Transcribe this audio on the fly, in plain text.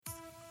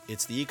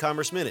It's the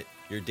E-Commerce Minute,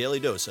 your daily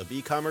dose of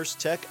e-commerce,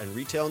 tech, and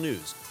retail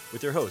news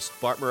with your hosts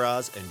Bart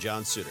Mraz and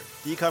John Suter.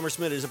 The E-Commerce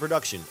Minute is a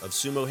production of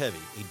Sumo Heavy,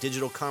 a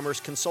digital commerce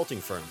consulting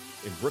firm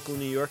in Brooklyn,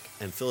 New York,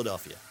 and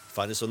Philadelphia.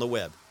 Find us on the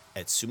web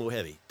at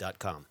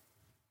sumoheavy.com.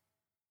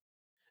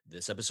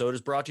 This episode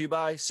is brought to you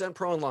by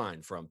SendPro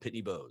Online from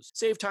Pitney Bowes.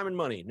 Save time and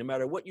money no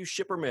matter what you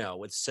ship or mail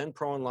with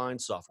SendPro Online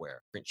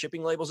software. Print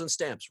shipping labels and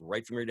stamps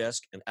right from your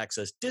desk and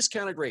access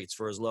discounted rates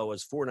for as low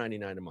as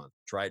 $4.99 a month.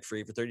 Try it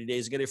free for 30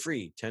 days and get a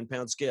free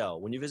 10-pound scale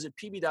when you visit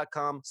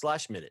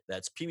pb.com/minute.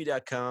 That's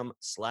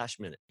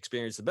pb.com/minute.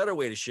 Experience the better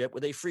way to ship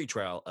with a free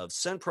trial of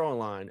SendPro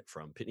Online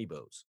from Pitney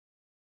Bowes.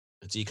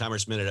 It's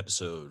E-Commerce Minute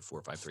episode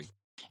 453.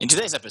 In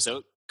today's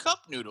episode,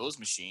 Cup Noodles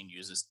machine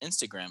uses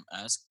Instagram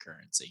as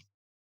currency.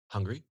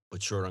 Hungry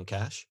but short on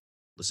cash?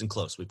 Listen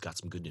close, we've got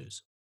some good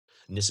news.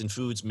 Nissin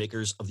Foods,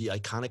 makers of the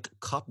iconic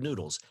Cup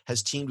Noodles,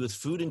 has teamed with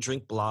food and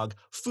drink blog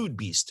Food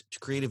Beast to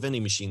create a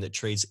vending machine that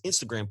trades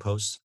Instagram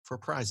posts for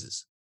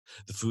prizes.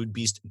 The Food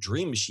Beast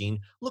Dream Machine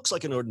looks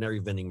like an ordinary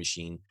vending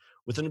machine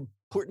with an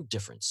important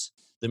difference.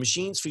 The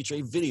machines feature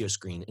a video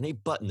screen and a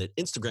button that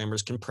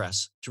Instagrammers can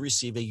press to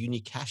receive a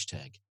unique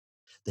hashtag.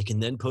 They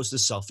can then post a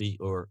selfie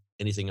or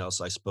anything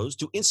else, I suppose,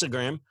 to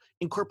Instagram,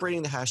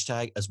 incorporating the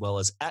hashtag as well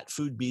as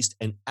 @FoodBeast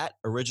and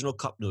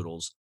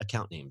 @OriginalCupNoodles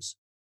account names.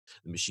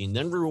 The machine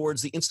then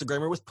rewards the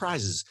Instagrammer with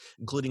prizes,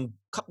 including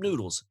cup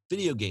noodles,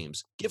 video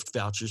games, gift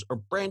vouchers, or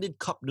branded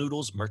Cup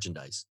Noodles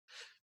merchandise.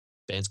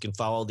 Fans can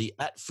follow the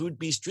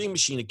 @FoodBeast Dream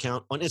Machine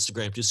account on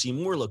Instagram to see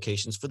more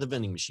locations for the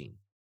vending machine.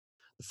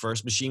 The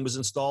first machine was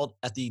installed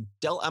at the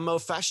Del Amo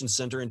Fashion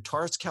Center in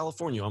Torrance,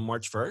 California on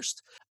March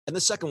 1st, and the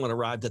second one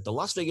arrived at the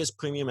Las Vegas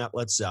Premium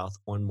Outlet South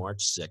on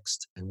March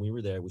 6th, and we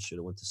were there. We should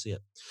have went to see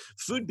it.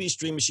 Food Beast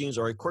Dream Machines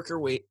are a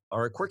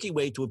quirky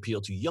way to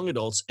appeal to young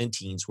adults and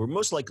teens who are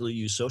most likely to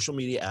use social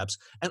media apps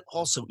and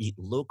also eat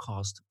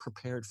low-cost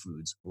prepared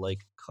foods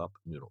like cup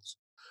noodles.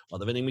 While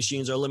the vending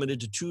machines are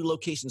limited to 2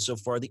 locations so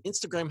far, the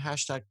Instagram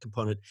hashtag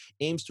component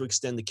aims to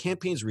extend the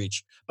campaign's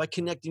reach by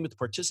connecting with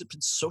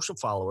participants' social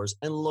followers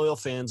and loyal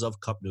fans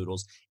of cup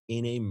noodles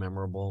in a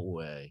memorable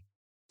way.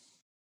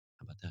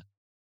 How about that?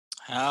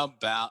 How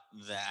about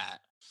that?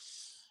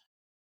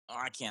 Oh,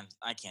 I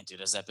can't do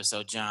this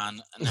episode,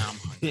 John. Now I'm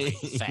hungry.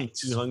 Thanks.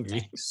 Too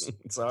hungry. Thanks.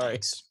 Sorry.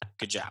 Thanks.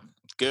 Good job.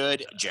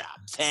 Good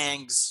job.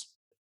 Thanks.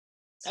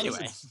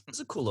 Anyway, It's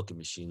a cool looking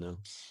machine though.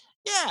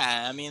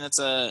 yeah, I mean it's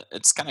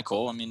kind of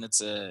cool. I mean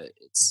it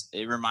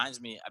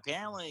reminds me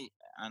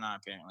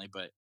not apparently,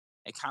 but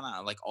it kind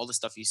of like all the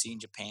stuff you see in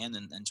Japan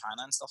and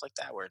China and stuff like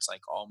that, where it's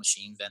like all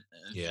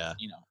Yeah.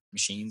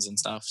 machines and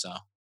stuff. So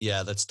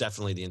Yeah, that's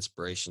definitely the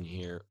inspiration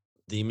here.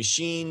 The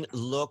machine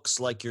looks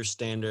like your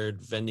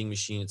standard vending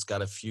machine. It's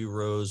got a few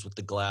rows with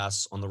the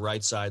glass. On the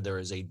right side, there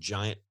is a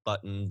giant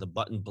button. The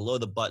button below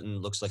the button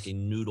looks like a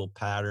noodle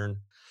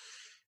pattern.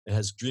 It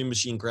has Dream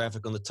Machine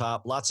graphic on the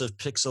top. Lots of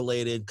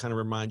pixelated, kind of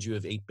reminds you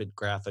of 8-bit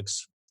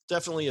graphics.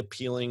 Definitely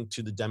appealing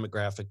to the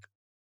demographic.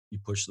 You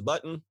push the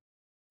button,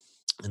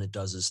 and it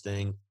does this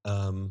thing.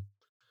 No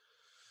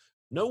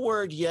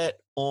word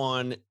yet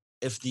on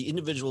if the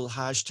individual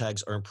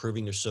hashtags are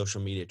improving their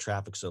social media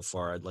traffic so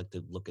far. I'd like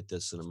to look at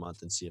this in a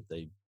month and see if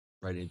they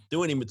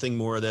do anything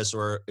more of this,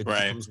 or it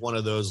becomes one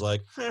of those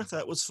like,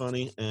 that was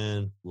funny,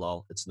 and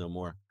lol, it's no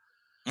more.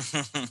 It's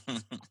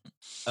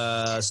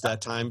that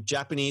time.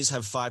 Japanese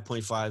have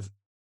 5.5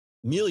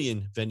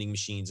 million vending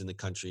machines in the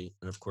country,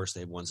 and of course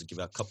they have ones that give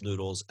out cup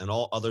noodles and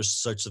all other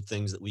sorts of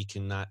things that we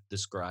cannot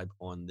describe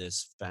on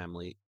this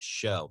family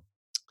show.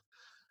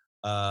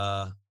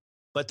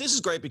 But this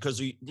is great because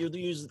the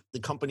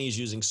company is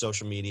using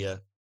social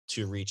media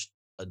to reach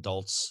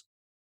adults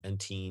and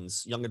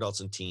teens, young adults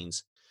and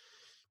teens,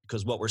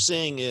 because what we're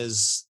seeing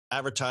is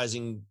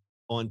advertising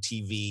on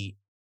TV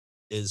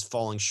is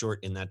falling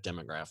short in that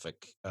demographic.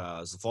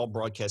 As the fall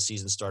broadcast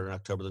season started in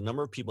October, the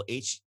number of people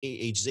ages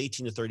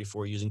 18 to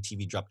 34 using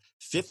TV dropped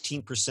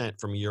 15%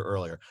 from a year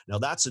earlier. Now,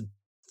 that's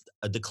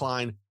a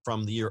decline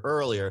from the year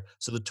earlier,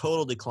 so the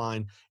total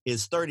decline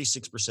is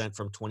 36%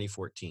 from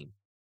 2014.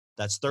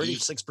 That's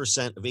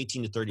 36% of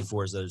 18 to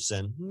 34s that are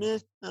saying,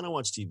 I don't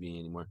watch TV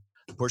anymore.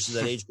 The portion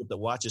of that age group that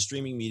watches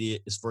streaming media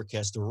is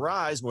forecast to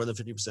rise more than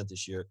 50%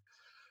 this year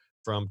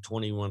from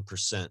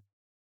 21%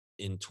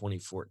 in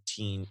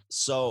 2014.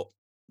 So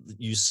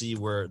you see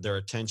where their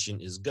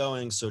attention is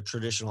going. So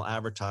traditional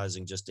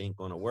advertising just ain't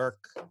going to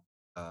work.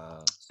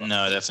 no, it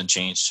definitely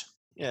changed.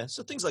 Yeah,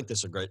 so things like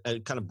this are great. I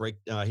kind of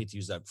I hate to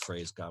use that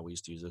phrase. God, we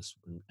used to use this,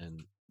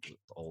 and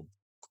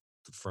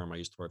the firm I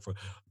used to work for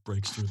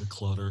breaks through the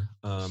clutter.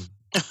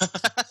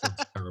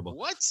 Terrible.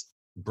 What?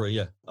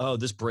 Yeah. Oh,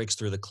 this breaks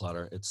through the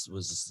clutter. It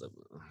was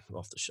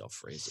off the shelf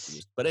phrase that we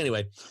used. But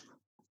anyway,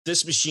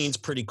 this machine's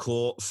pretty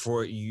cool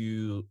for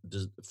you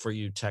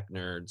tech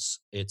nerds.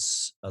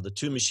 It's the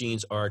 2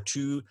 machines are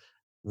 2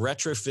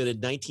 retrofitted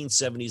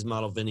 1970s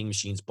model vending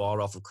machines bought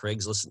off of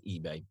Craigslist and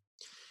eBay.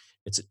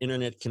 It's an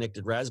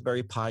internet-connected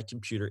Raspberry Pi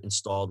computer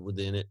installed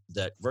within it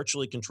that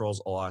virtually controls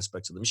all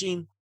aspects of the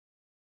machine.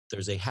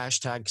 There's a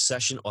hashtag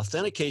session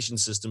authentication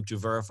system to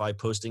verify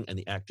posting and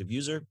the active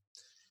user.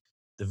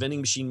 The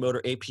vending machine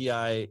motor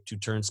API to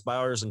turn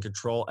spirals and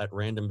control at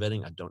random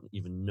vending. I don't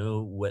even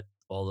know what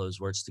all those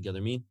words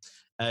together mean.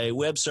 A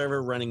web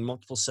server running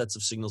multiple sets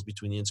of signals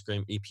between the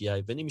Instagram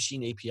API, vending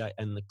machine API,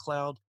 and the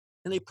cloud,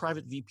 and a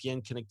private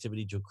VPN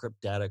connectivity to encrypt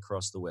data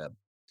across the web,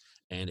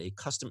 and a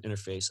custom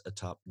interface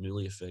atop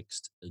newly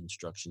affixed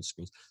instruction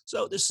screens.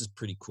 So this is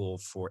pretty cool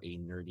for a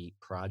nerdy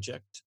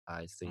project.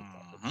 I think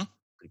that would be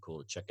pretty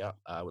cool to check out.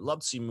 I would love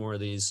to see more of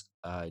these.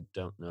 I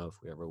don't know if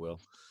we ever will.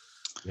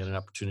 We had an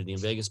opportunity in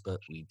Vegas, but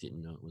we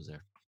didn't know it was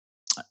there.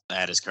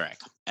 That is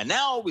correct. And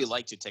now we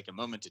like to take a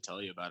moment to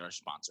tell you about our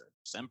sponsor,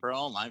 Sempro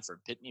Online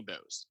for Pitney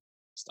Bowes.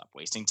 Stop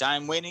wasting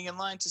time waiting in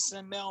line to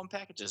send mail and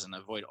packages and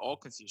avoid all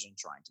confusion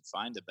trying to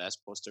find the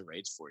best postal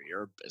rates for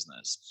your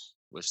business.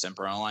 With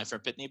Sempro Online for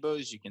Pitney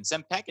Bowes, you can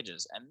send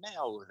packages and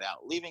mail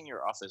without leaving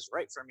your office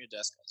right from your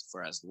desk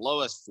for as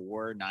low as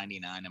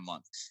 $4.99 a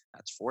month.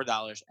 That's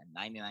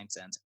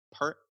 $4.99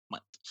 per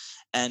month.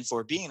 And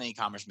for being an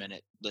e-commerce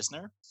minute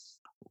listener,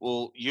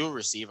 well, you'll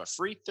receive a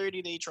free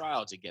 30-day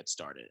trial to get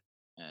started.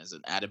 As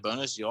an added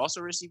bonus, you'll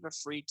also receive a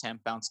free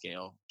 10-pound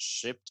scale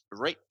shipped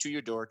right to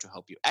your door to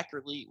help you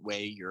accurately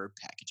weigh your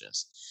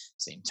packages.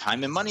 Same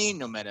time and money,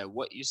 no matter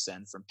what you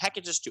send, from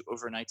packages to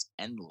overnights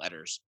and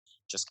letters.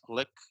 Just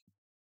click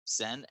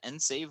send and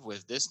save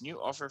with this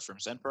new offer from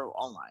Sempro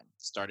Online.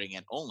 Starting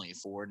at only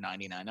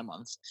 $4.99 a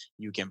month,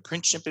 you can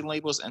print shipping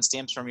labels and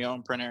stamps from your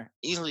own printer,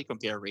 easily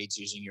compare rates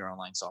using your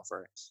online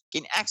software,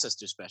 gain access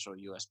to special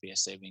USPS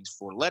savings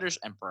for letters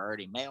and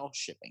priority mail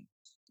shipping.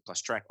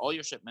 Plus, track all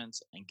your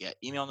shipments and get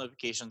email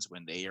notifications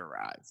when they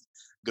arrive.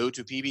 Go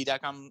to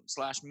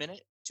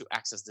pb.com/minute to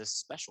access this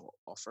special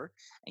offer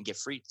and get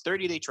free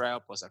 30-day trial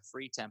plus a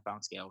free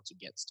 10-pound scale to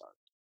get started.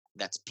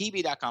 That's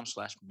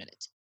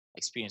pb.com/minute.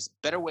 Experience a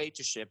better way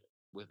to ship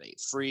with a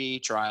free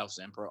trial of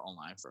Sempro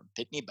Online from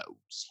Pitney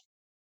Bowes.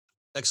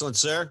 Excellent,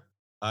 sir.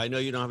 I know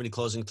you don't have any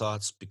closing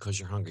thoughts because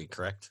you're hungry,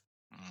 correct?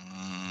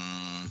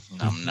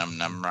 Num num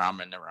num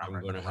ramen.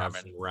 I'm going to have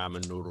some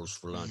ramen noodles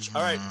for lunch.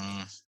 All right.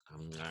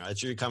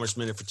 That's your e-commerce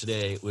minute for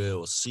today.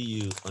 We'll see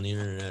you on the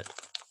internet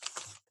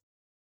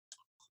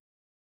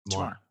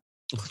tomorrow.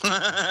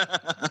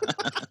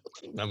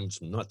 I'm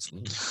nuts.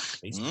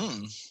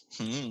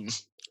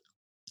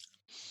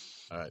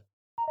 All right.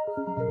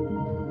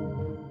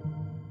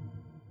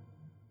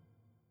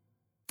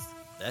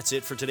 That's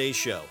it for today's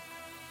show.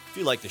 If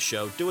you like the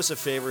show, do us a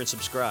favor and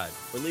subscribe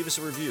or leave us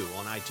a review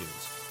on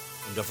iTunes.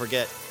 And don't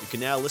forget, you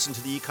can now listen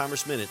to the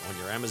e-commerce minute on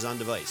your Amazon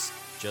device.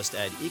 Just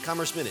add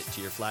e-commerce minute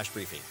to your flash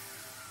briefing.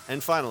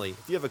 And finally,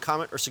 if you have a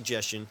comment or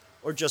suggestion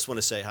or just want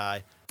to say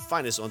hi,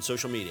 find us on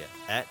social media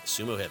at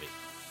Sumo Heavy.